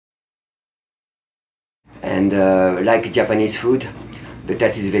And like Japanese food, the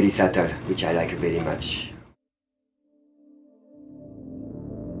taste is very subtle, which I like very much.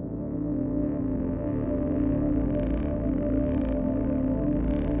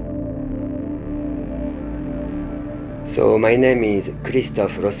 So my name is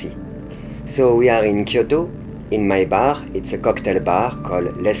Christophe Rossi. So we are in Kyoto, in my bar. It's a cocktail bar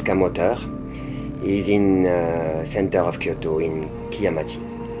called L'Escamoteur. It's in center of Kyoto in Kiyamachi.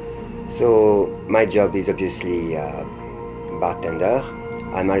 So my job is obviously bartender.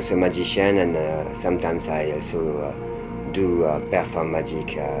 I'm also a magician, and sometimes I also do perform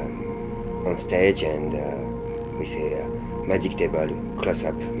magic on stage, and we say magic table,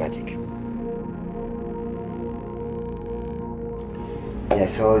 close-up magic. Yeah,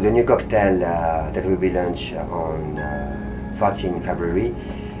 so the new cocktail that will be launched on 14 February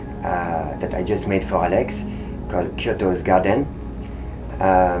that I just made for Alex, called Kyoto's Garden.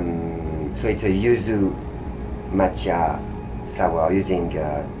 So it's a yuzu matcha sour using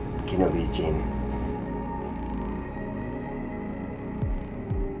Kinobi gin.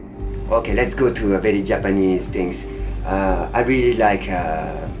 Okay, let's go to very Japanese things. I really like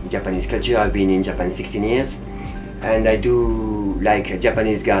Japanese culture. I've been in Japan 16 years, and I do like a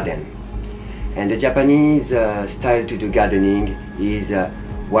Japanese garden. And the Japanese style to do gardening is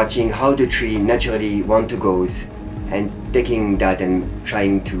watching how the tree naturally want to go, and taking that and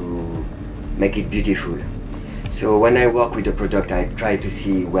trying to make it beautiful. So when I work with the product, I try to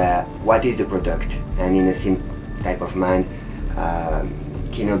see what is the product, and in the same type of mind,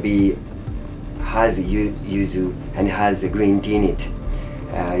 Kinobi has yuzu and has a green tea in it.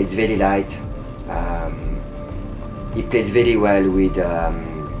 It's very light. It plays very well with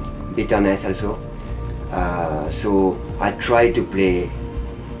bitterness also. So I try to play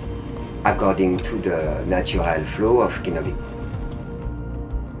according to the natural flow of Kinobi.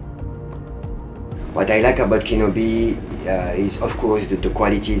 What I like about Kinobi is, of course, the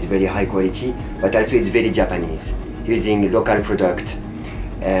quality is very high quality, but also it's very Japanese, using local product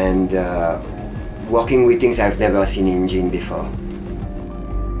and working with things I've never seen in gin before.